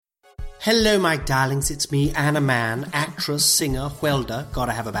Hello, my darlings, it's me, Anna Mann, actress, singer, welder,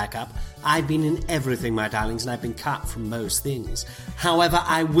 gotta have a backup. I've been in everything, my darlings, and I've been cut from most things. However,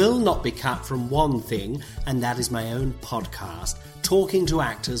 I will not be cut from one thing, and that is my own podcast, Talking to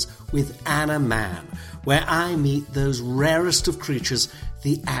Actors with Anna Mann, where I meet those rarest of creatures,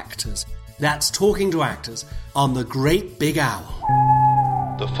 the actors. That's Talking to Actors on the Great Big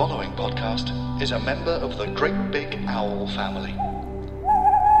Owl. The following podcast is a member of the Great Big Owl family.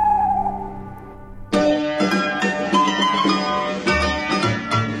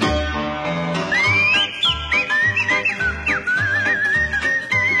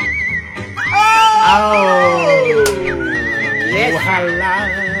 Oh, yes. Hello.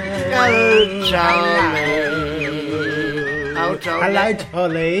 Oh, Jolly. Oh, Jolly. Hello,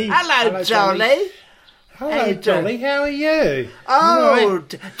 Dolly. Hello, Jolly. Hello, Dolly. How are you? Oh,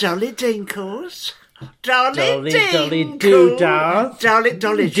 Right. Jolly Dinkles. Dolly Dolly, Dinkles. Dolly Doodah. Dolly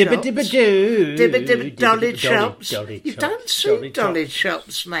Dibba Chops. dibba doo. Dibba dibba Dolly Dolly, Chops. Dolly You Chops, don't see Dolly Dolly Chops.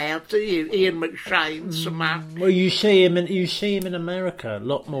 Chops now, do you? Ian McShane so much. Well, you see him in America a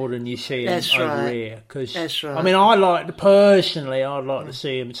lot more than you see him That's over right. here. Cause, That's right. I mean, I'd like to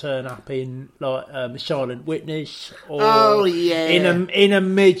see him turn up in like Silent Witness, or Oh, yeah. in a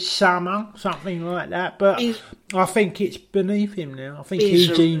Midsummer, something like that. But He's- I think it's beneath him now. I think He's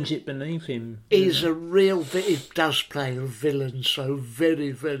he a- deems it beneath him. He's a real... He does play a villain so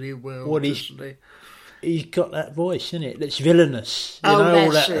very, very well, What doesn't he? He's got that voice, isn't it? That's villainous. You Oh, know,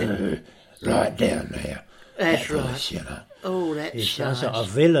 all that's that. Right down there. That's that right. voice, you know. Oh, that's He nice. sounds like a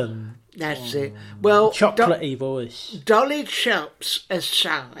villain. That's it. Well, Chocolatey voice. Dolly Chops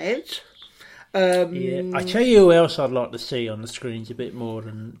aside, Yeah. I tell you who else I'd like to see on the screens a bit more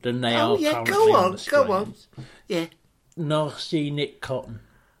than they are yeah, currently go on, the go on. screens. Yeah. Nasty Nick Cotton.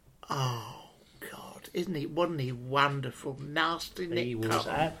 Oh God, wasn't he wonderful? Nasty Nick He was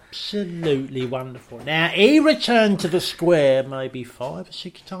Cotton. absolutely wonderful. Now, he returned to the square maybe 5 or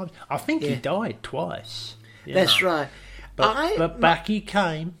 6 times. I think he Yeah. died twice. you That's know. right. But back he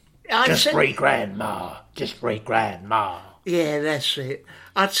came. Just free grandma. Just free grandma. Yeah, that's it.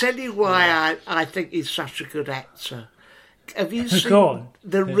 I'll tell you why I think he's such a good actor. Have you seen Go on.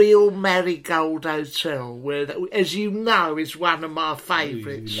 The Real Marigold Hotel, where, as you know, is one of my You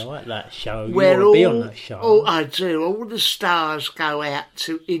favourites? like that show. You Where want to be all, on that show. oh, I do. All the stars go out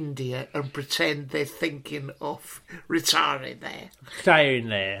to India and pretend they're thinking of retiring there. Staying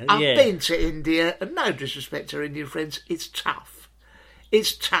there. I've yeah. been to India, and no disrespect to our Indian friends, it's tough.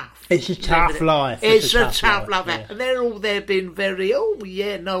 It's tough. It's a tough life. It's a tough life. yeah. And they're all there being very,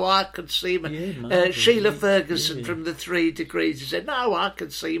 I could see me. Yeah, mate. Sheila Ferguson from the 3 Degrees he said, no, I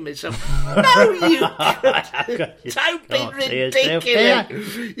could see myself. No, you couldn't. Don't be Can't see yourself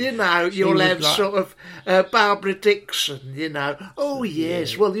ridiculous. You know, you'll was have like- sort of Barbara Dixon, you know. Oh,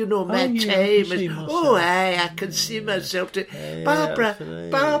 yes, well, you know, Matt yeah, I can see Damon. myself. Oh, hey, I can see myself. absolutely.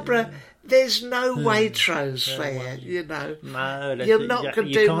 Barbara, there's no Waitrose there, you know. No, that's You're not going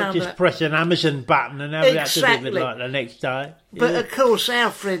to do You none can't of just that. press an Amazon button and have that Exactly. delivered like the next day. But Yeah. of course,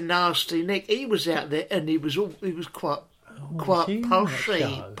 our friend Nasty Nick, he was out there and he was quite was he in that poshy. show?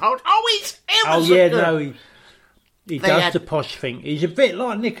 It Oh was yeah, good. no, he They does had- the posh thing. He's a bit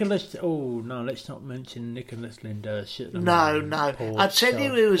like Nicholas. Oh no, let's not mention Nicholas Lyndhurst at the No, moment. no. Poor I tell you,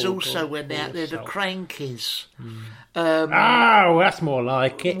 soul, who was poor, also poor, went poor out there, the soul. Crankies. Oh, that's more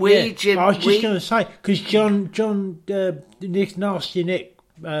like it. We, yeah. Jim, I was just we- going to say because Nick Nasty Nick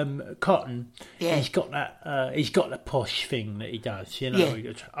Cotton, Yeah. he's got the posh thing that he does. You know, Yeah. he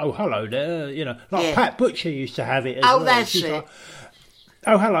goes, oh hello there. You know, like Yeah. Pat Butcher used to have it. As Oh, well. that's She's it. like,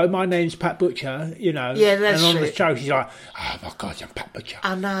 oh hello, my name's Pat Butcher. You know, Yeah, that's and on it. the show she's like, oh my God, I'm Pat Butcher.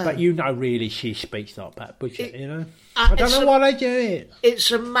 I know. but you know, really, she speaks like Pat Butcher. You know, Uh, I don't it's know a- why they do it. It's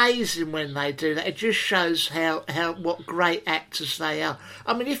amazing when they do that. It just shows how what great actors they are.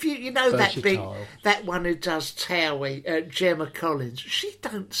 I mean, if you know Versatile. that one who does Towie, Gemma Collins, she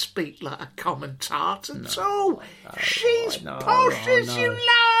don't speak like a common tart at all. She's I know, posh I as you know.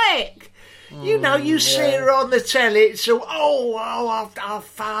 like. You know, you see her on the telly, it's all, I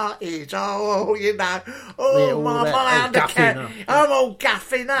farted, you know, Yeah, all my that, guffing undercarriage, up. I'm all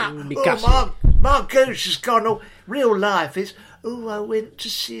guffing up. be Oh, gussing. my goose has gone all, real life is, I went to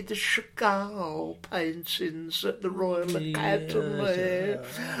see the Chagall paintings at the Royal Academy. I was in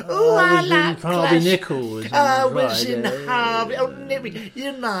like Harvey class- Nichols. I was Right, in yeah. Harvey,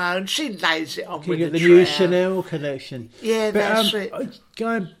 you know, and she lays it on You with get the the new trout. Chanel collection. Yeah, that's it.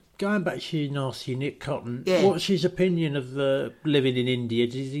 Going back to Nasty Nick Cotton, Yeah. what's his opinion of living in India?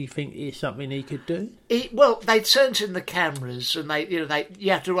 Does he think it's something he could do? Well, they turned in the cameras, and you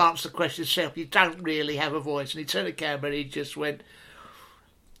have to answer the question yourself. You don't really have a voice, and he turned the camera, and he just went, "I don't really have a voice." And he turned the camera, and he just went, "Oh, I like classical music." You know, and she lays it on with the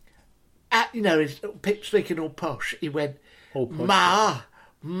trout. Yeah, that's it. speaking all posh, he went, All posh.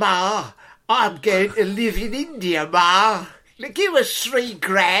 Ma, I'm going to live in India, Ma. Give us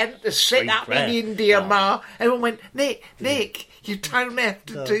 $3,000 to set up in $3,000? India, Oh. Ma. Everyone went, Nick, you don't have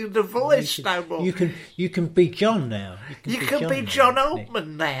to do the voice no more. You can be John now. You can be John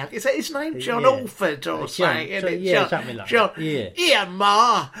Altman now. Is that his name? John Alford or something? Isn't it? Yeah, something like John. that. Yeah. Yeah,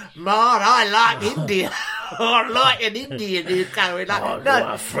 Ma, I like India. I like an Indian who's going like,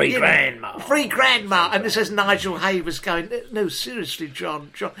 $3,000, Ma. $3,000, Ma. And this is Nigel Havers going, no, seriously,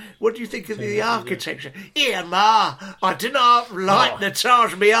 John, what do you think of the architecture? Yeah, Ma, I do not like the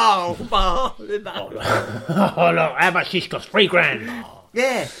Taj Mahal, Ma. Oh, look, how much this cost? $3,000, Ma.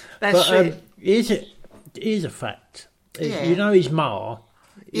 Yeah, that's it. Here's a fact. Yeah. You know his Ma?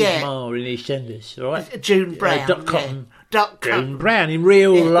 His Yeah. Ma in EastEnders, right? June Brown. Dot Cotton. Dot June Cotton. Brown in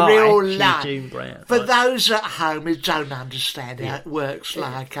real life. Real she's life. June Brown. For right? those at home who don't understand how it works, we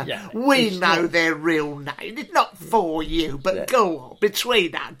It's know not- their real name. It's not for you, but go on,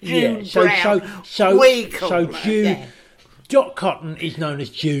 between us. Yeah, June so- Brown, so- we call so her, June- yeah. Dot Cotton is known as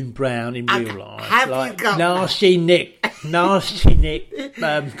June Brown in real life. have you like got Nasty Nick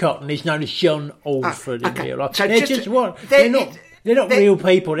Cotton is known as John Alford in real life. So They're just- just what? they're- They're not they're- real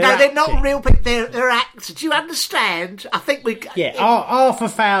people. No, they're not acting. real people. They're actors. Do you understand? I think we. Yeah, Arthur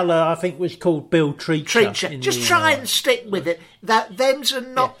Fowler, I think, was called Bill Treacher. Treacher. in Just real try life. and stick with it. That them's are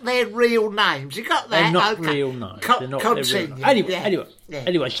not their real names. You got that? They're not Okay. real names. They're not their real Continue. names. Yeah.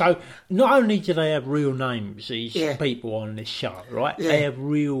 Anyway, so not only do they have real names, these Yeah. people on this show, right? Yeah. They have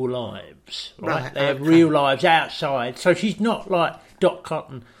real lives, right? Right, They have okay. real lives outside. So she's not like Dot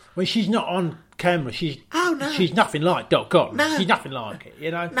Cotton. When she's not on camera, she's nothing like Dot Cotton. No. She's nothing like it,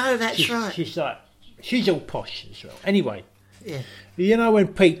 you know? No, that's right. She's all posh as well. Anyway, Yeah. you know when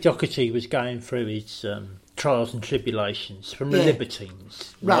Pete Doherty was going through his trials and tribulations from the Yeah.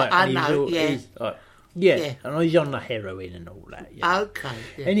 Libertines, Right, I and he's know, all- yeah. he's like, yeah, Yeah. and he's on the heroin and all that. Yeah. Okay.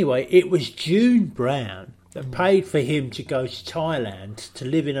 Yeah. Anyway, it was June Brown that Mm. paid for him to go to Thailand to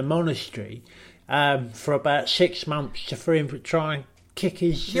live in a monastery for about 6 months for him to try and kick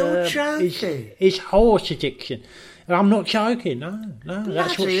his You're joking. his horse addiction. And I'm not joking. No,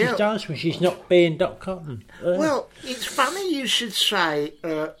 that's what Bloody she hell. does when she's not being Dot Cotton. Well, it's funny you should say.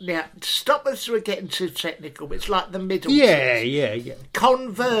 Now, stop us from getting too technical. But it's like the Middletons. yeah.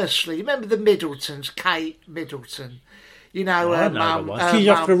 Conversely, remember the Middletons, Kate Middleton. You know, I her know mum. the one. her She's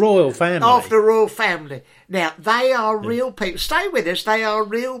off the mum- royal family. Off the royal family. Now, they are real people. Stay with us. They are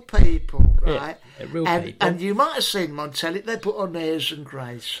real people, Yeah, right? they're real and, people. And you might have seen them on telly. They put on airs and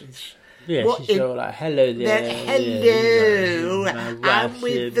graces. Yeah, What she's in- all like, hello there. Hello, my I'm wife,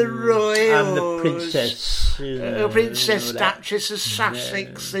 with the I'm the royals. princess. Princess all that. Duchess of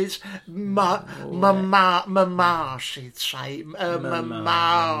Sussex is Mama, she'd say.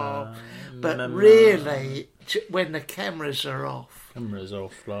 Mama. But really, when the cameras are off. Cameras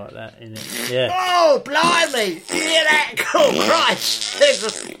off like that, innit? Yeah. Oh, blimey! Hear that? Oh, Christ! There's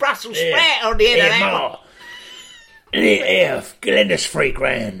a Brussels sprout on the end of that one. Here, lend us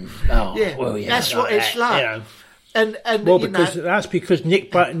 $3,000. Oh, Yeah, well, yeah, that's what it's that, like. You know. And Well, you because know, that's because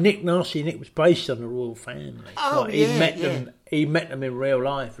Nick Nasty Nick was based on the royal family. Oh, he yeah, met yeah. them. He met them in real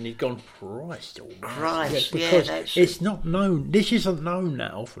life, and he'd gone, Christ almighty. Christ, yeah, because that's- it's not known. This isn't known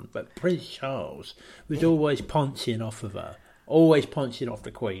that often, but Prince Charles was always pouncing off of her. Always pouncing off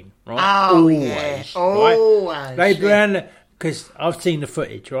the Queen, right? Oh, always, yeah, right? always, They yeah. ran because I've seen the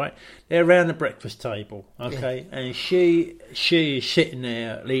footage, right? They're around the breakfast table, okay, and she is sitting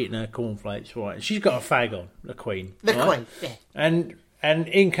there eating her cornflakes, right? And she's got a fag on, the Queen, the right? Queen, yeah. And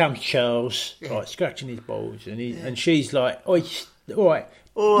in comes Charles, right, scratching his balls, and she's like, "Oh, all right,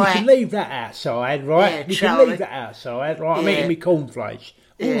 All you right. can leave that outside, right? Yeah, you Charlie. can leave that outside, right? I'm Yeah. eating my cornflakes.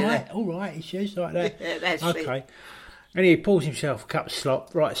 Yeah. All right," he says like that. Yeah, that's okay. it. And he pours himself a cup of slop,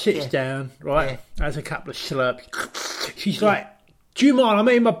 right, sits Yeah. down, right, has a couple of slurps. She's like, "Do you mind? I'm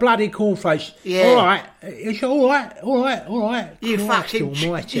eating my bloody cornflakes." Yeah. All right. It's all right. You Christ fucking,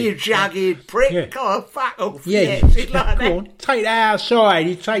 almighty. you jagged prick. Yeah. Oh, fuck off. Yeah, It's like go that. on, take that outside.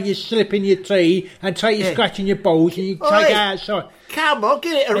 You take your slip in your tea and take your Yeah. scratching your balls and you Oi. take it outside. Come on,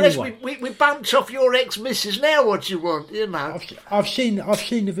 get it a rest. Anyway. We bumped off your ex-missus. Now what do you want, you know? I've seen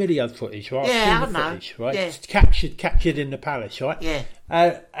the video footage, right? Yeah, I've seen the I know. footage, right? Yeah. It's captured in the palace, right? Yeah.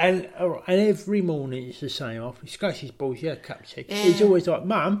 And every morning it's the same. After he scratches his balls, yeah, cup of tea. Yeah. He's always like,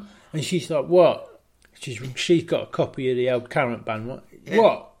 "Mum," and she's like, "What?" She's got a copy of the old current bun. What? Yeah.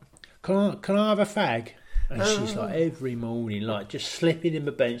 What? Can I have a fag? And she's like every morning, like just slipping in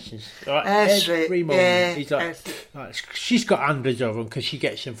the benches, like That's every it, morning. yeah, He's that's like, she's got hundreds of them because she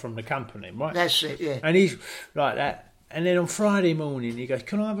gets them from the company, right? That's it, yeah. And he's like that. And then on Friday morning, he goes,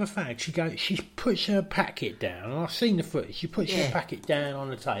 "Can I have a fag?" She puts her packet down, and I've seen the footage. She puts her packet down on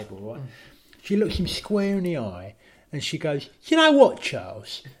the table, right? She looks him square in the eye, and she goes, "You know what,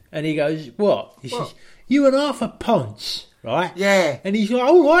 Charles?" And he goes, "What?" He says, "You and Arthur Ponce, right?" Yeah. And he's like,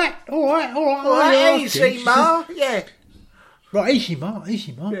 "All right. Easy, Ma. Yeah. Right, easy, Ma.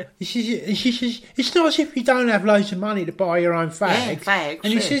 Yeah. She says, "It's not as if you don't have loads of money to buy your own fags." Yeah, fags,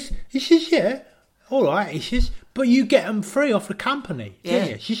 and he says, "Yeah, all right." He says, "But you get them free off the company, don't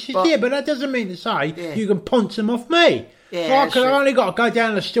you?" She says, "Yeah, but that doesn't mean to say you can ponce them off me. Yeah, right, because I've only got to go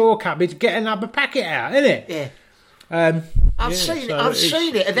down the store cupboard to get another packet out, innit?" Yeah. I've seen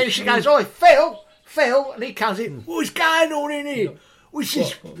it. And then she goes, "Oi, Phil," and he comes in. "What's going on in here? What's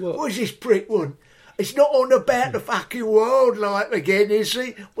this prick one? It's not on about the fucking world like again, is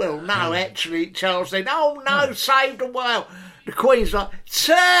he?" "Well, no, actually," Charles said. "Oh, no, saved the whale." The Queen's like,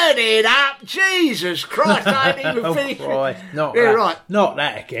 "Turn it up, Jesus Christ, I ain't even finished." Not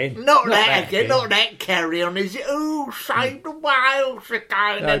that again. Not that carry on, is it? "Oh, save the whales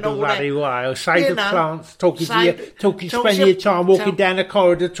again," and all that. Whales, save the plants, spending your time walking down the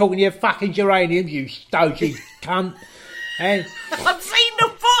corridor talking to your fucking geraniums, you stodgy cunt. And I've seen the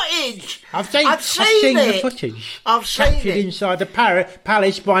footage. I've seen the footage. I've seen captured it inside the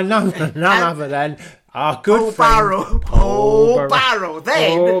palace by none other than our good friend Paul Barrow.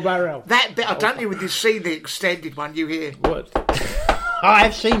 Paul Barrow. That bit, I don't know if you've seen the extended one. You hear? What? I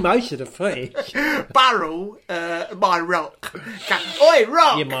have seen most of the footage. Barrow, my rock. Oi,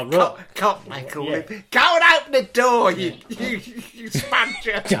 rock! Yeah, my rock. Cock, they call him. Go and open the door, you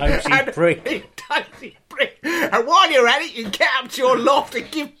sponger. Dozy prick. Dozy prick. And while you're at it, you can get up to your loft and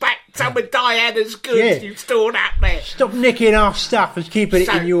give back some of Diana's goods you've stored up there. Stop nicking our stuff and keeping it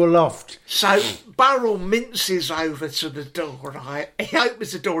in your loft. So Burrell minces over to the door, right? He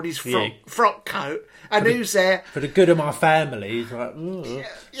opens the door in his frock coat, and who's there? For the good of my family, he's like,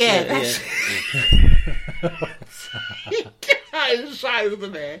 that's he goes over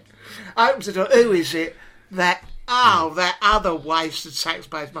there, opens the door. Who is it? That other wasted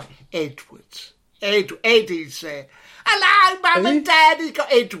taxpayers' money, Edwards. Eddie's there. "Hello, Mum and Dad." He's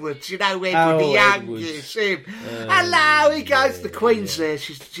got Edwards, you know, Edward the youngest. Him. "Hello," he goes. The Queen's there.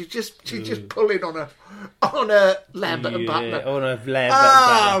 She's just pulling on a Lambert and Butler. On a Lambert.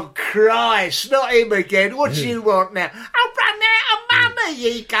 Oh Christ! Not him again. What do you want now? "I'll run out of money."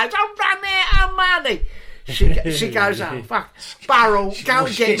 He goes, "I'll run out of money." She goes, "Oh fuck, Burrell, go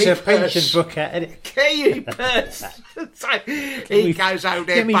and get me a purse. pension book out, innit? Get you purse." So he goes over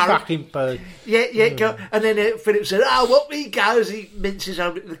there, Give me Burrell. fucking purse. Go. And then Philip said, "Oh, what?" He goes, he minces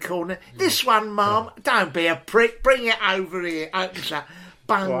over to the corner. "This one, Mum, don't be a prick, bring it over here." Opens up,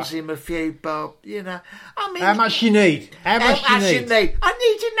 bungs him a few bob, you know. I mean, how much you need? How much you need? "I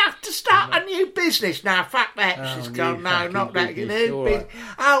need enough to start a new business." "No, fuck that." She's gone, "No, not that.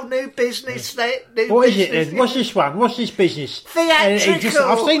 New business. What is it then? What's this one? What's this business?" Theatrical.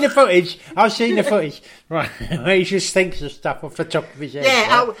 I've seen the footage. Right. He just thinks of stuff off the top of his head.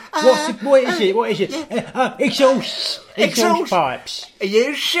 Yeah. Right? What is it? Exhaust pipes. Are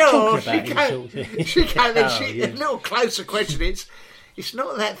you sure? She A little closer question. It's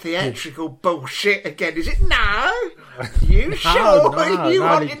not that theatrical bullshit again, is it? No. You sure?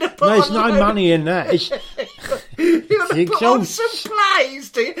 Wanted to put there's no money in that. You want to put on some plays,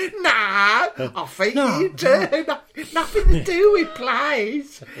 do you? No. I think you do. Nothing to do with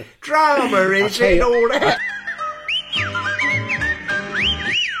plays. Drama, is it? All that.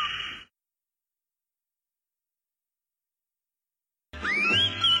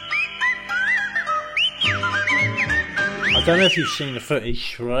 I don't know if you've seen the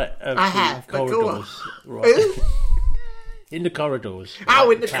footage, right? I have. Corridors, right? In the corridors. Right?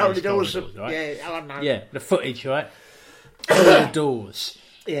 Oh, in the corridors. Right? Yeah, I know. Yeah, the footage, right? All the doors.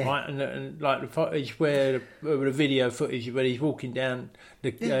 Yeah. Right, and like the footage where the video footage where he's walking down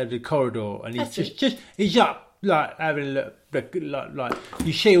the corridor and he's he's up like having a look, like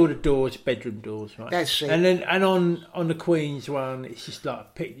you see all the doors, bedroom doors, right? That's it. And then on the Queen's one, it's just like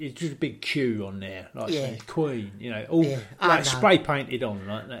it's just a big queue on there, like Queen, you know, all like spray painted on,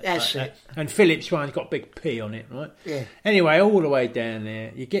 like that. That's like it. That. And Philip's one's got a big P on it, right? Yeah. Anyway, all the way down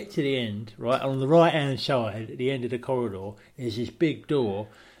there, you get to the end, right? On the right hand side, at the end of the corridor, there's this big door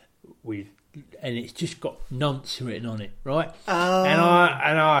and it's just got nonce written on it, right? Oh.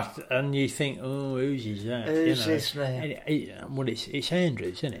 And you think, oh, whose is that? Who's this now? Well, it's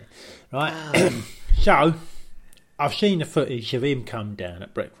Andrew's, isn't it? Right. Oh. So I've seen the footage of him come down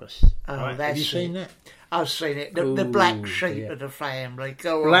at breakfast. Oh, right? that's Have you seen that? I've seen it. The black sheep of the family.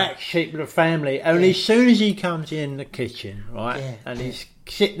 Go on. Black sheep of the family. Only as soon as he comes in the kitchen, right, and he's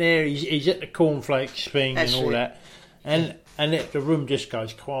sitting there, he's at the cornflakes thing and all that. And the room just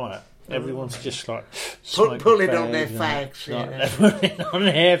goes quiet. Everyone's just like pulling on their fags. Pulling on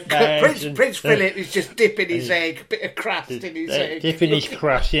their fags. Prince Philip is just dipping his egg, bit of crust in his egg. Dipping his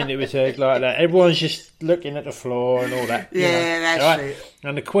crust into his egg like that. Everyone's just looking at the floor and all that. Yeah, that's right? it.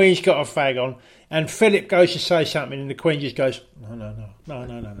 And the Queen's got a fag on, and Philip goes to say something, and the Queen just goes, no.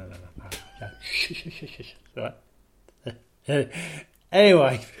 Shh. Right.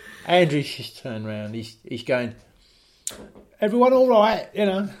 Anyway, Andrew's just turned around. He's going, everyone all right,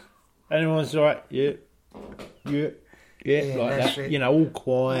 Everyone's like, yeah, like that. It. All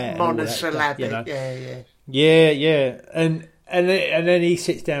quiet. Monosyllabic, Yeah. And then he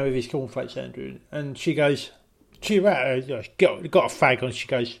sits down with his cornflakes, Andrew, and she goes, got a fag on. She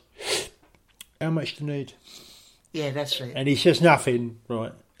goes, how much do you need? Yeah, that's it. And he says nothing,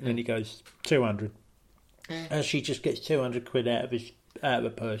 right? And then he goes, 200. Yeah. And she just gets 200 quid out of her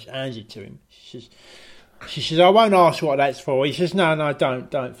purse, hands it to him. She says, I won't ask what that's for. He says, no,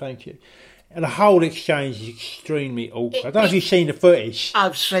 don't, thank you. And the whole exchange is extremely awkward. I don't know if you've seen the footage.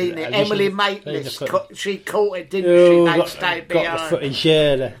 I've seen it. Emily Maitlis, she caught it, didn't she? They stayed behind. Got the footage,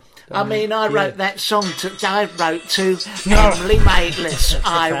 yeah. I wrote that song I wrote to Emily Maitlis.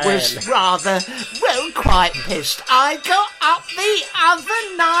 I was rather, quite pissed. I got up the other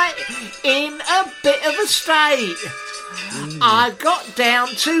night in a bit of a state. I got down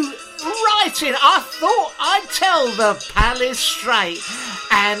to writing. I thought I'd tell the palace straight.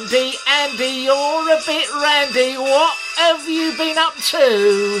 Andy, you're a bit randy. What have you been up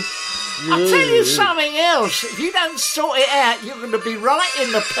to? I'll tell you something else. If you don't sort it out, you're going to be right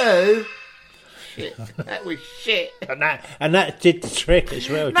in the poo. Shit. That was shit. And that did the trick as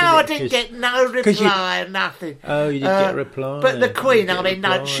well. No, I didn't get no reply, nothing. Oh, you didn't get a reply. But the Queen,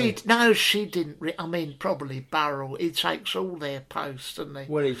 she didn't. Probably Burrell. He takes all their posts, doesn't he?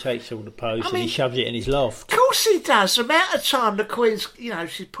 Well, he takes all the posts and he shoves it in his loft. Of course he does. The amount of time the Queen's,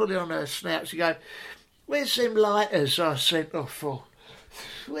 she's pulling on her snout. She goes, "Where's them lighters I sent off for?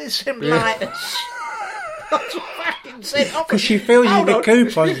 Where's them lighters?" Because she fills in the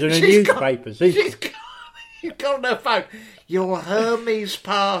coupons in the newspapers. She's got on her phone. Your Hermes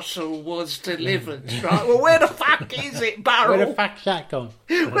parcel was delivered, right? Well, where the fuck is it, Burrell? Where the fuck's that gone?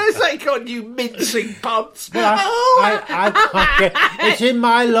 Where's that gone, you mincing punts? Well, I can't get. It's in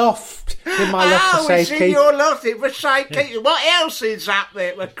my loft. In my loft for safekeeping. It's in your loft for safekeeping. What else is up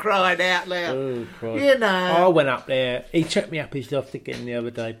there? We're crying out loud. Oh, Christ. I went up there. He took me up his loft again the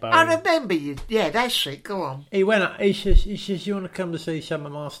other day, Burrell. I remember you. Yeah, that's it. Go on. He went up. He says, you want to come to see some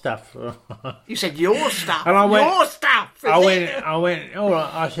of my stuff? You said your stuff. And I went, your stuff. I went. All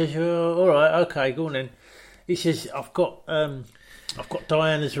right. I says, all right, okay, go on then. He says, I've got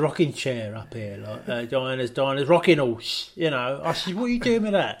Diana's rocking chair up here, like Diana's rocking horse. I said, what are you doing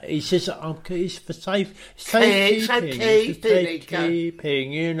with that? He says, it's for safekeeping.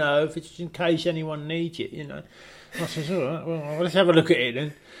 If it's in case anyone needs it. I says, all right, well, let's have a look at it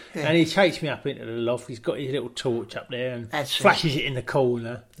then. Yeah. And he takes me up into the loft. He's got his little torch up there and flashes it in the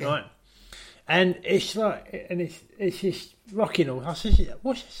corner, right? And it's like, it's this rocking horse. I says,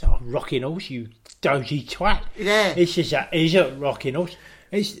 what's this rocking horse, you dozy twat? Yeah. It's just it's a rocking horse.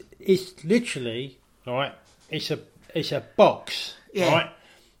 It's literally, right, it's a box, right?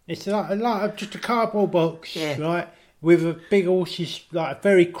 It's like just a cardboard box, right, with a big horse's, like a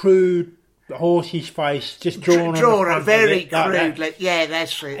very crude horse's face just drawn on the front very of it, crude, like, yeah,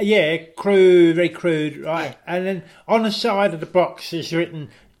 that's it. Yeah, crude, very crude, right? Yeah. And then on the side of the box is written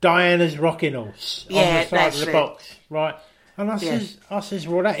Diana's rocking horse on the side of the box, right? And I says,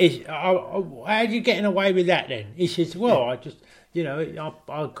 well, that is, how are you getting away with that then? He says, well, I just, I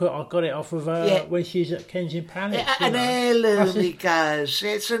got it off of her when she's at Kensington Palace. An heirloom, he goes.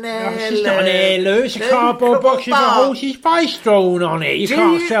 It's an heirloom. It's not an heirloom. It's a cardboard box with a horse's face drawn on it. You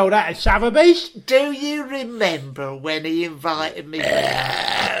can't sell that at Sotheby's. Do you remember when he invited me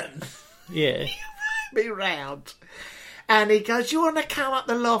round? Yeah. Me round. And he goes, you want to come up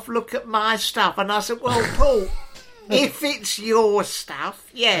the loft, look at my stuff? And I said, well, Paul, if it's your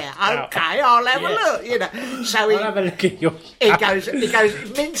stuff, okay, I'll have a look, So I'll have a look at your stuff. He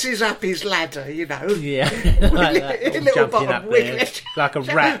goes, minces up his ladder, Yeah. Like that, little bottom wiggling. Like a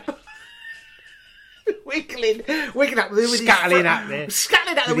rat. wiggling up with scuttling up there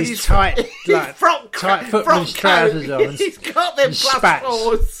with his tight frock footman's trousers on. He's got them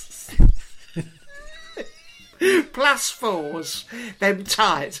 +4s. +4s, them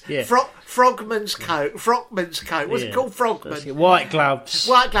tights. Yeah. Frogman's coat. What's it called? Frogman. White gloves.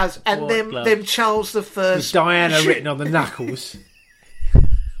 And them Charles I. With Diana written on the knuckles.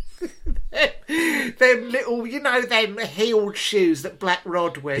 them little, them heeled shoes that Black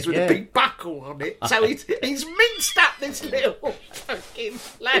Rod wears with a big buckle on it. So he's minced up this little fucking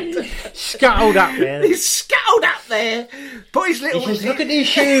lad. Scuttled up there. He's scuttled up there. Put his little... He says, look at these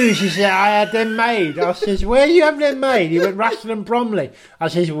shoes. He said, I had them made. I says, where you have them made? He went, Russell and Bromley. I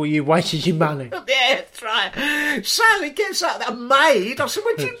says, well, you wasted your money. Yeah, that's right. So he gets up there, made. I said,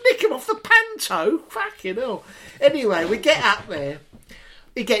 would you nick him off the panto? Fucking hell. Anyway, we get up there.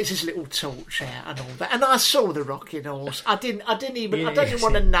 He gets his little torch out and all that, and I saw the rocking horse. I didn't even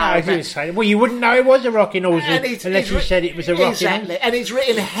want to know. I didn't say. Well, you wouldn't know it was a rocking horse unless you said it was a rocking horse. Exactly, and he's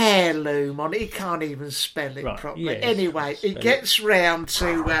written heirloom on it. He can't even spell it properly. Yes. Anyway, he gets round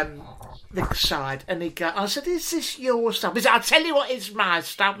to the side, and I said, "Is this your stuff?" He said, "I'll tell you what, it's my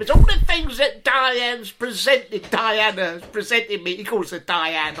stuff. It's all the things that Diana has presented me." He calls her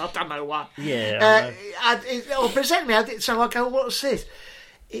Diane. I don't know why. Yeah. Present me. So I go, "What's this?"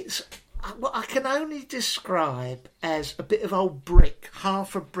 It's what I can only describe as a bit of old brick,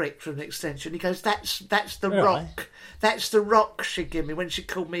 half a brick from the extension. He goes, that's the rock. That's the rock she gave me when she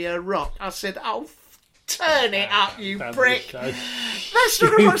called me her rock. I said, oh, turn it up, you prick. That's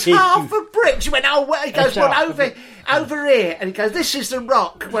the rock's half a brick. She went, oh, well, he goes, well, over here. And he goes, this is the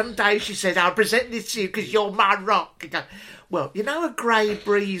rock. One day she said, I'll present this to you because you're my rock. He goes, well, a grey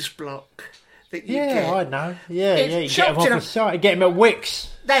breeze block that you get? I know. Yeah, you get him off the site, get him at Wicks.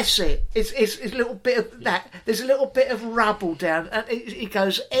 That's it. It's a little bit of that. There's a little bit of rubble down. And he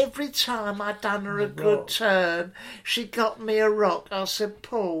goes, every time I done her a good turn, she got me a rock. I said,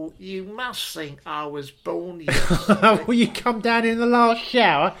 Paul, you must think I was born yesterday. Well, you come down in the last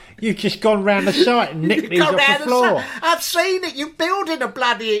shower, you've just gone round the site and nicked these off the floor. I've seen it. You're building a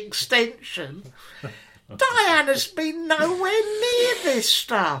bloody extension. Diana's been nowhere near this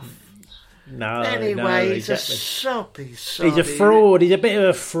stuff. No, anyway, he's exactly. a soppy. He's a fraud. He's a bit of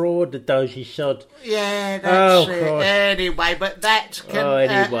a fraud, the dozy sod. Yeah, that's it. Christ. Anyway, but that can...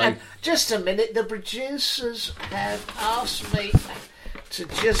 anyway. Just a minute, the producers have asked me to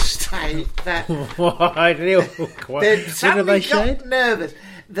just take that... What have they said? Got nervous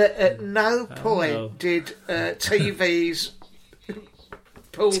that at no point did TV's...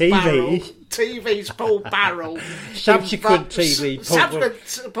 TV's Paul Barrel. Subsequent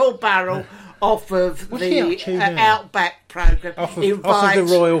Paul Barrel off of the Outback programme. Off of the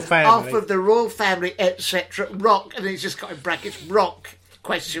royal family. Off of the royal family, etc. Rock, and he's just got in brackets, rock,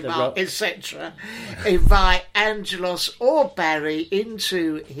 question mark, etc. Invite Angelos or Barry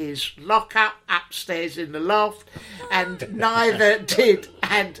into his lockup upstairs in the loft, and neither did.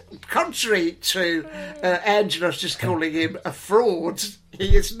 And contrary to Angelos just calling him a fraud,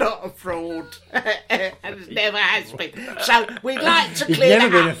 he is not a fraud, and never has been. So we'd like to clear that up. He's never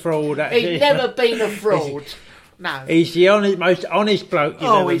been a fraud, actually. He's never been a fraud. No. He's the most honest bloke you've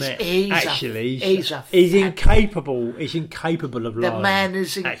ever met. He's incapable. He's incapable of lying. The man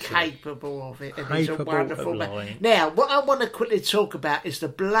is incapable of it, and he's a wonderful man. Now, what I want to quickly talk about is the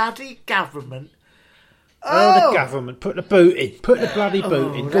bloody government. The government. Put the boot in. Put the bloody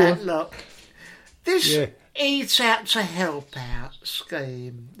boot in. Go on. Look. This Eat Out to Help Out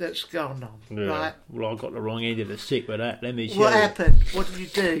scheme that's gone on, right? Well, I got the wrong end of the stick with that. Let me show What happened? What did you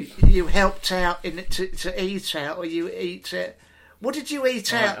do? You helped out in it to eat out, or you eat it? What did you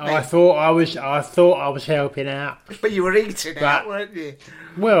eat out? I thought I was helping out, but you were eating out, weren't you?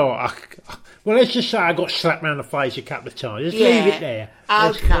 Well, let's just say I got slapped round the face a couple of times. Let's leave it there.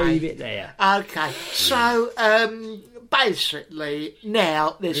 Okay. Leave it there. Okay. So, basically,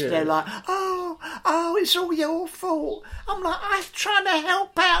 now they're like, oh, it's all your fault. I'm like, I'm trying to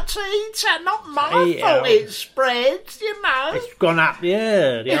help out to eat out, not my fault. It spreads, It's gone up,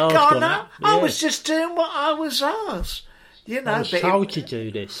 yeah. It's gone up. Yeah. I was just doing what I was asked. I was told to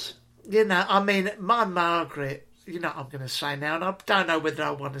do this. I mean, my Margaret, what I'm going to say now, and I don't know whether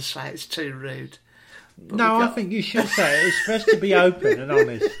I want to say it. It's too rude. But I think you should say it. It's best to be open and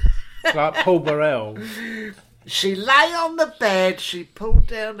honest, like Paul Burrell. She lay on the bed, she pulled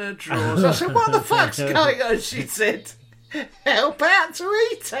down her drawers. I said, what the fuck's going on? She said, help out to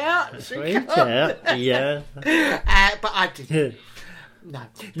eat out. Eat out, yeah. But I didn't. No.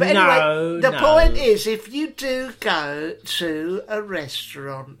 But anyway, the point is, if you do go to a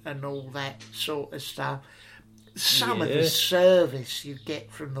restaurant and all that sort of stuff, some of the service you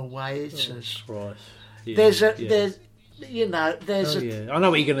get from the waiters, there's a I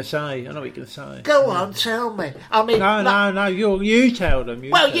know what you're going to say. Go on, tell me. I mean, no. You tell them.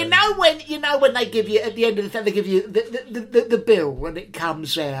 When they give you at the end of the day, they give you the bill when it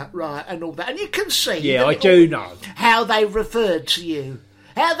comes out, right, and all that, and you can see. Yeah, I do know how they referred to you.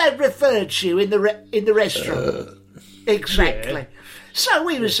 How they referred to you in the restaurant. Exactly. So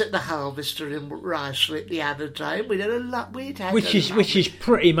we was at the Harvester in Ruislip the other day, and we'd had a lot. Which is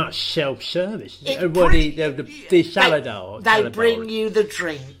pretty much self-service. It The salad bar. They bring you the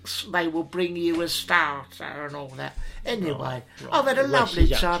drinks. They will bring you a starter and all that. Anyway, Right. I've had a The rest lovely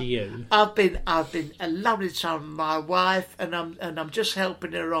is up time. to you. I've been a lovely time with my wife, and I'm just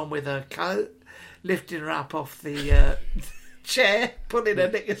helping her on with her coat, lifting her up off the chair, pulling her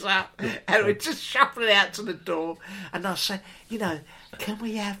knickers up, and we're just shuffling out to the door. And I say, can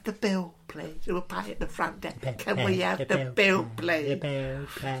we have the bill, please? We'll pay at the front desk. Can we have the bill, please?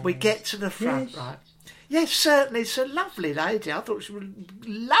 We get to the front, right? Yes, certainly. It's a lovely lady. I thought she was a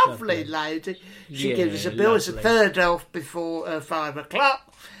lovely lady. She gives us a bill. It's a third off before 5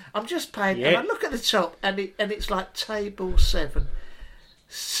 o'clock. I'm just paying, and I look at the top, and it's like table 7.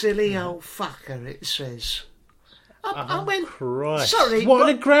 Silly old fucker, it says. I went, Christ. sorry. What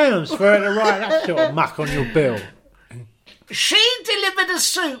are the grounds for her to write that sort of muck on your bill? She delivered a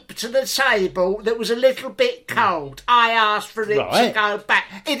soup to the table that was a little bit cold. I asked for it to go back.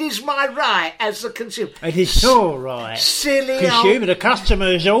 It is my right as the consumer. It is all right. Silly Consumer, the customer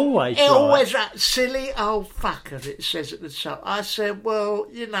is always right. Always right. Silly old fucker, it says at the top. I said, well,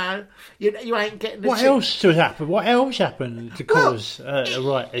 you ain't getting the What else to happen? What else happened to cause to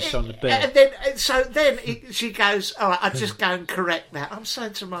write this on the bill? And then she goes, all right, I'll just go and correct that. I'm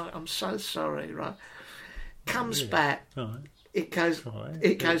saying to her, I'm so sorry, right? Comes back. Right. It goes.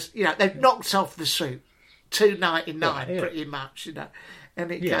 They've knocked off the soup, $2.99 pretty much,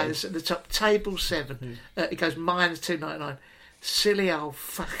 and it goes at the top, table 7. It goes -$2.99. Silly old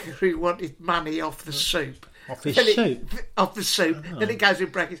fucker who wanted money off the soup. Off his soup. Off the soup. Then it goes in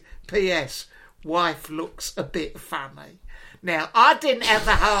brackets. P.S. Wife looks a bit funny. Now, I didn't have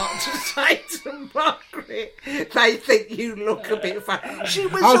the heart to say to Margaret, they think you look a bit funny. She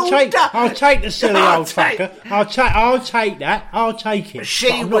was I'll take the silly I'll old take- fucker. I'll take that. I'll take it. She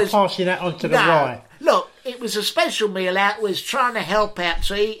But I'm was- not passing that on to the No, right. look, it was a special meal out. Was trying to help out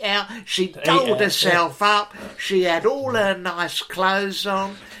to eat out. She dolled herself up. She had all her nice clothes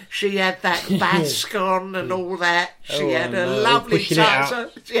on. She had that basque on and all that. She had a lovely pushing it out. tie.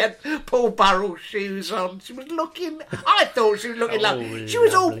 She had Paul Burrell shoes on. She was looking. I thought she was looking lovely. She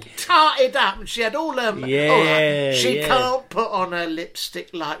was all lovely. tarted up, and she had all her. Yeah, all right. She yeah. can't put on her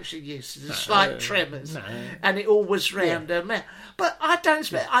lipstick like she used to. There's slight tremors, and it all was round her mouth. But I don't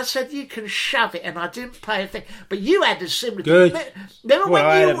expect. I said you can shove it, and I didn't pay a thing. But you had a similar. Good. Remember Well,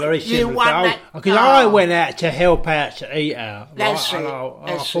 I had a when very you similar won thing. that? Because I went out to help out to eat out. That's right? it,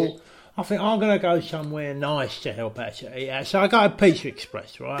 And that's I think I'm going to go somewhere nice to help out to eat out. So I got a Pizza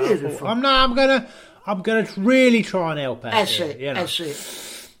Express, right? Beautiful. I'm going to really try and help out. That's here, it. you know. That's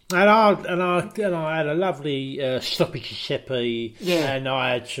it. And I had a lovely sloppy Giuseppe, and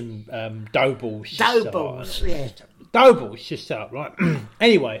I had some dough balls. Dough balls, yeah. Dough balls to start, right?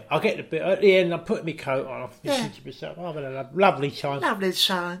 Anyway, I get the bit at the end. I put my coat on. I'm thinking to myself, I've had a lovely time. Lovely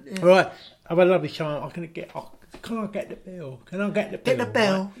time. Yeah. Right, I've had a lovely time. Can I get the bill? Can I get the bill? Get the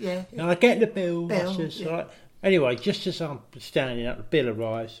bill, right? yeah. Can I get the bill? Bill, I says, yeah. right. Anyway, just as I'm standing up, the bill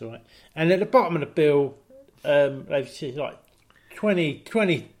arrives, right? And at the bottom of the bill, they've said like 20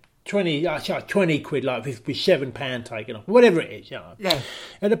 quid, like with £7 taken off, whatever it is, you know. Yeah.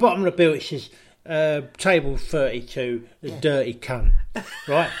 At the bottom of the bill, it says, table 32, the dirty cunt,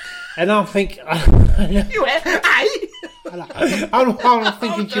 right? And I'm thinking, You went, hey? I'm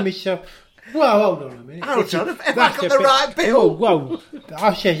thinking to myself, well, hold on a minute. Hold on, have I That's got a the bit- right bill? Well,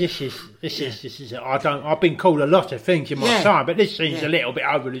 I said this is. I've been called a lot of things in my Yeah. time, but this seems a little bit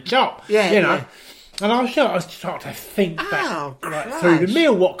over the top. Yeah, you know. yeah. And I start to think back Christ. through the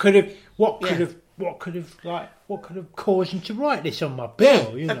meal. What could have caused him to write this on my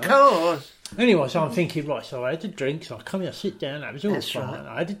bill? You know. Of course. Anyway, so I'm thinking, right, so I had the drinks, I come here, I sit down, that was all That's fine. right.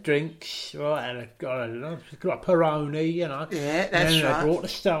 I had the drinks, right, and I got a Peroni, you know. Yeah, that's and then I right. brought the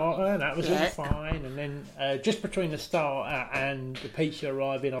starter, and that was Yeah. all fine. And then just between the starter and the pizza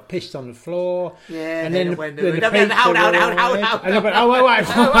arriving, I pissed on the floor. Yeah, and then then it went- the no, pizza hold on. arrived, and I went, oh, wait.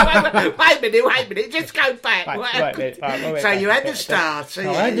 Wait a minute, just go back. Wait, So you had the starter. So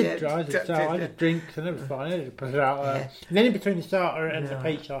I had the drinks and everything. I had the starter. And then in between the starter and the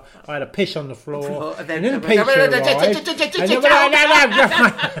pizza, I had a piss on the floor. And And then- then the pizza arrived.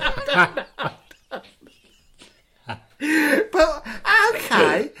 But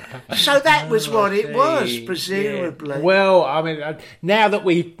okay, so that was what it was, presumably. Well, I mean, now that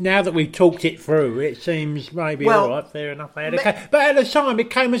we've talked it through, it seems maybe Well, all right, fair enough. I had but at the time, it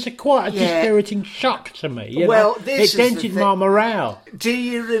came as quite a dispiriting shock to me. You Well, know? this it is the dented my thing. morale. Do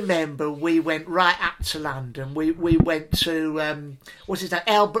you remember we went right up to London? We went to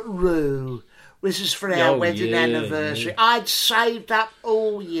Albert Roux. This is for our wedding anniversary. I'd saved up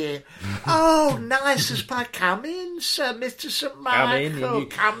all year. Oh, nice as pie. Come in, sir, Mr. St. Michael.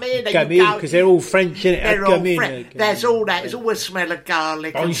 Come in. Come in, because they're all French, innit? They're all French. There's all that. There's always smell of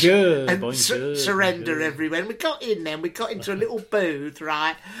garlic. Bonjour. And surrender everywhere. And we got in there, and we got into a little booth,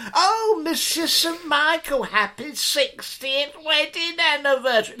 right? Oh, Mr. St. Michael, happy 60th wedding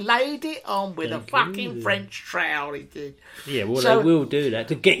anniversary. Laid it on with a fucking French trowel, he did. Yeah, well, they will do that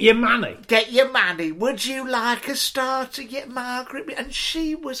to get your money. Get your money. Would you like a starter yet, Margaret? And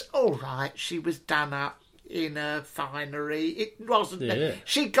she was all right. She was done up in her finery. It wasn't. Yeah.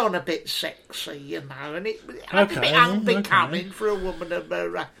 She'd gone a bit sexy, you know, and it was a bit unbecoming for a woman of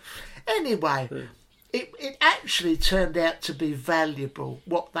her. Anyway. It actually turned out to be valuable,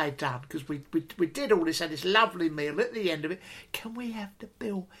 what they'd done, because we did all this, had this lovely meal. At the end of it, can we have the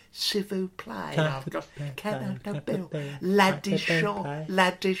bill, s'il vous plaît? And I've got, can I have the bill? L'addition,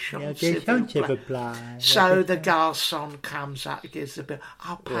 s'il vous plaît. So the garçon comes up, gives the bill.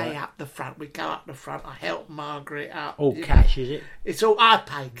 I'll pay up the front. We go up the front. I help Margaret up. All cash, is it? It's all, I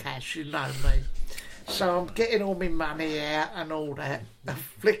pay cash, you know me. So I'm getting all my money out and all that. I'm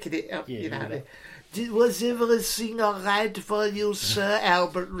flicking it up, you know. Was everything all right for you, Sir?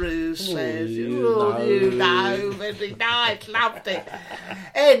 Albert Roux says. You know, very nice, loved it.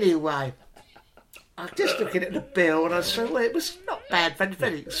 Anyway, I'm just looking at the bill and I said, well, it was not bad,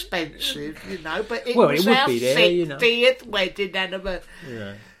 very expensive, you know, but it was our 60th wedding anniversary.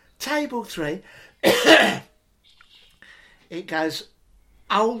 Yeah. Table 3, it goes,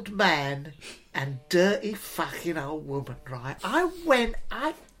 old man and dirty fucking old woman, right?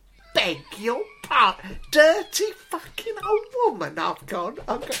 I beg your pardon, dirty fucking old woman. I've gone.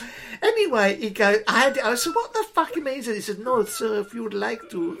 Anyway, he goes. I said, what the fuck he means? And he said, no, sir, if you would like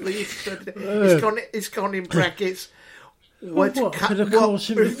to. It's gone in brackets. What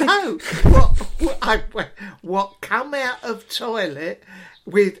come out of toilet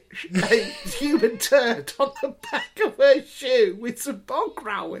with a human turd on the back of her shoe with some bog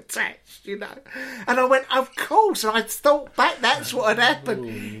roll attached, you know. And I went, of course. And I thought back, that's what had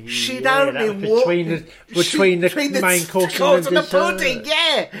happened. She'd only walked between the main course and the pudding.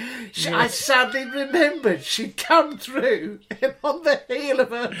 Yeah. I suddenly remembered she'd come through, and on the heel of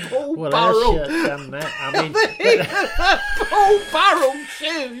her Paul Burrell, done that. I mean, on the heel of her Paul Burrell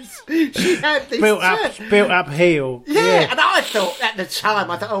shoes, she had this built up heel. Yeah, and I thought at the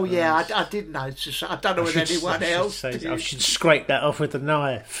time, I did notice. I don't know with anyone else. I should scrape that off with a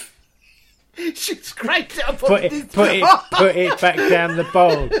knife. She scraped it off. Put it back down the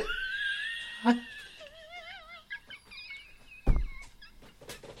bowl.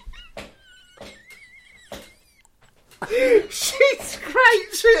 She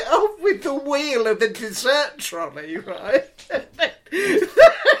scrapes it off with the wheel of the dessert trolley, right? And then they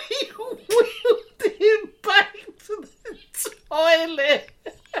wheeled him back to the toilet.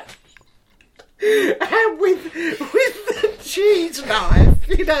 And with the cheese knife,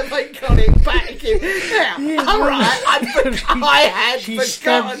 you know, they got it back in. Now, all right, I had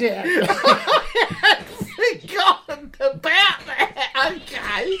forgotten about that,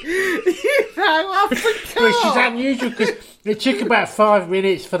 okay? You know, I forgot. Which is unusual because it took about 5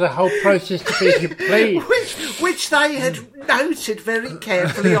 minutes for the whole process to be complete. Which they had noted very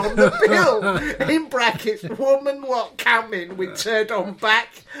carefully on the bill. In brackets, woman what come in with turned on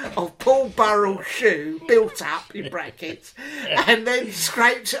back of Paul Burrell shoe, built up in brackets, and then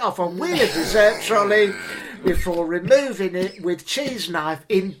scraped it off on wheel of dessert trolley before removing it with cheese knife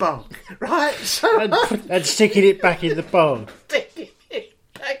in bog. Right? So and sticking it back in the bog. Sticking it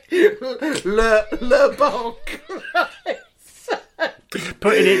back. Le bog. Right? So,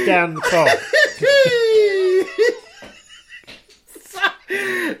 putting it down the top. So,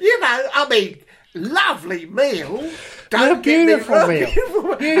 you know, I mean, lovely meal. Beautiful meal.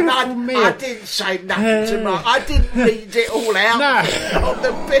 I didn't say nothing to Mark. I didn't read it all out on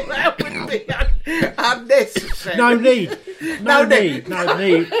the bill. That would be unnecessary. No need. No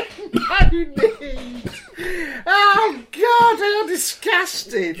need. Oh, God, how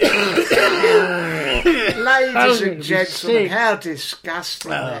disgusting. Ladies and gentlemen, how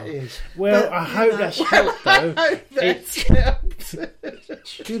disgusting that is. Well, but, I hope that's helped, though. It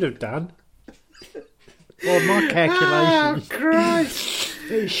should have done. Well, my calculations. Oh, Christ.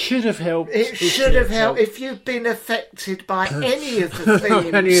 It should have helped. It should have helped if you've been affected by any of the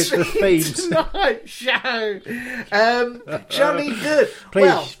themes. Tonight's show. Jolly good. Please.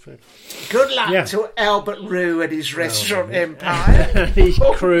 Well, good luck to Albert Roux and his restaurant empire. And his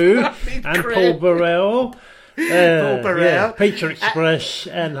crew. And Paul Burrell. Paul Burrell. Pizza Express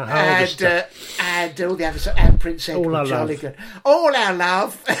and the Harvester. And all the others. And Prince Edward. All our Jolly love. good. All our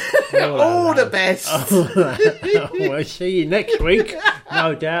love. All the best. We'll see you next week.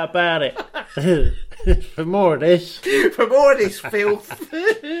 No doubt about it. For more of this. For more of this filth.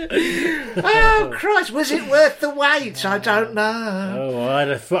 Oh, Christ, was it worth the wait? I don't know. Oh, I'd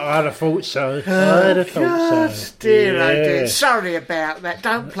have thought so. I'd have thought so. Dear, oh dear. Sorry about that.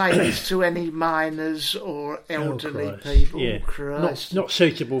 Don't play this to any minors or elderly people. Yeah. Christ. Not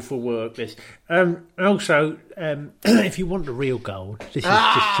suitable for work, this. Also, if you want the real gold, this is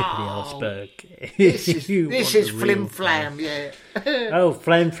just tip of the iceberg. This is flim flam, yeah. Oh,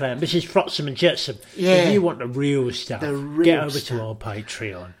 flam flam. This is Flotsam and Jetsam. Yeah. If you want the real stuff, get over to our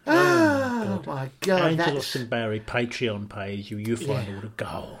Patreon. Oh my God. Angelos and Barry Patreon page, you'll find all the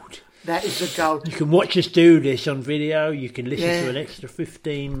gold. That is the gold. You can watch us do this on video. You can listen to an extra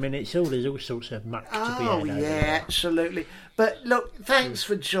 15 minutes. There's all sorts of much to be had. Oh, yeah, absolutely. But look, thanks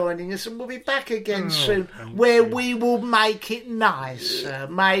for joining us, and we'll be back again soon, where we will make it nicer,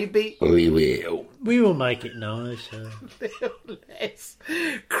 maybe. We will. We will make it nicer. Less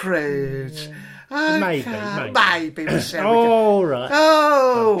crude. Maybe. Maybe. All right.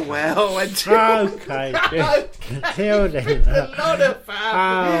 Oh, well. Okay. Till then. A lot of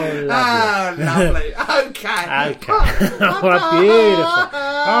fun. Oh, lovely. Okay. Oh, beautiful.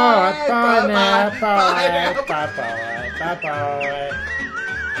 All right. Bye now. Bye. Bye-bye. Bye-bye.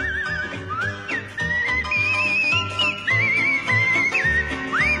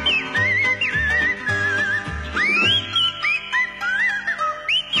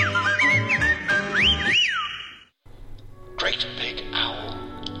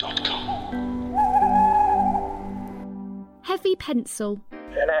 GreatBigOwl.com. Heavy Pencil.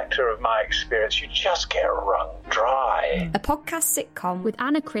 An actor of my experience, you just get wrung dry. A podcast sitcom With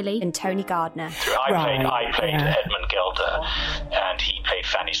Anna Crilly and Tony Gardner. I played Edmund Gilder, and he played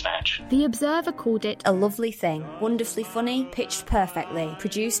Fanny Snatch. The Observer called it A lovely thing. Wonderfully funny, pitched perfectly,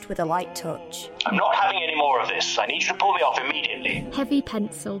 produced with a light touch. I'm not having any more of this. I need you to pull me off immediately. Heavy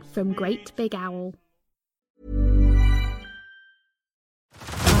Pencil from Great Big Owl.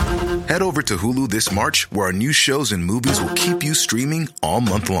 Head over to Hulu this March, where our new shows and movies will keep you streaming all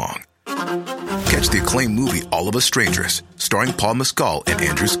month long. Catch the acclaimed movie All of Us Strangers, starring Paul Mescal and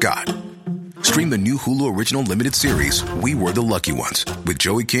Andrew Scott. Stream the new Hulu original limited series We Were the Lucky Ones with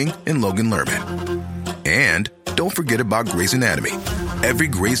Joey King and Logan Lerman. And don't forget about Grey's Anatomy. Every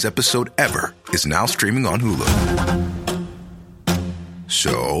Grey's episode ever is now streaming on Hulu.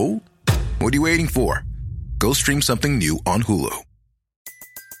 So, what are you waiting for? Go stream something new on Hulu.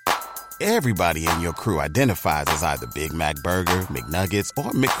 Everybody in your crew identifies as either Big Mac Burger, McNuggets, or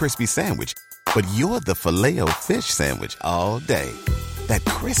McCrispy Sandwich. But you're the Filet-O-Fish Sandwich all day. That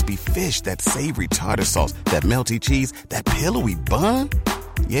crispy fish, that savory tartar sauce, that melty cheese, that pillowy bun.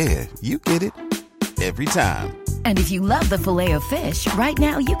 Yeah, you get it. Every time. And if you love the Filet-O-Fish, right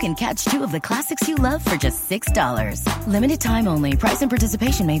now you can catch two of the classics you love for just $6. Limited time only. Price and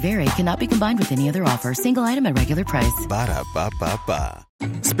participation may vary. Cannot be combined with any other offer. Single item at regular price. Ba-da-ba-ba-ba.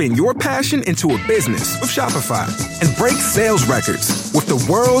 Spin your passion into a business with Shopify and break sales records with the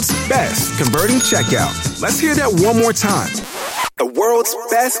world's best converting checkout. Let's hear that one more time. The world's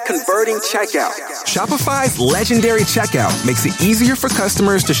best converting checkout. Shopify's legendary checkout makes it easier for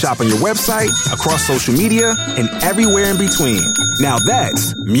customers to shop on your website, across social media, and everywhere in between. Now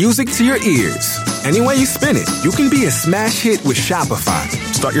that's music to your ears. Any way you spin it, you can be a smash hit with Shopify.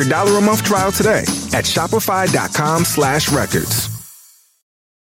 Start your $1 a month trial today at shopify.com/records.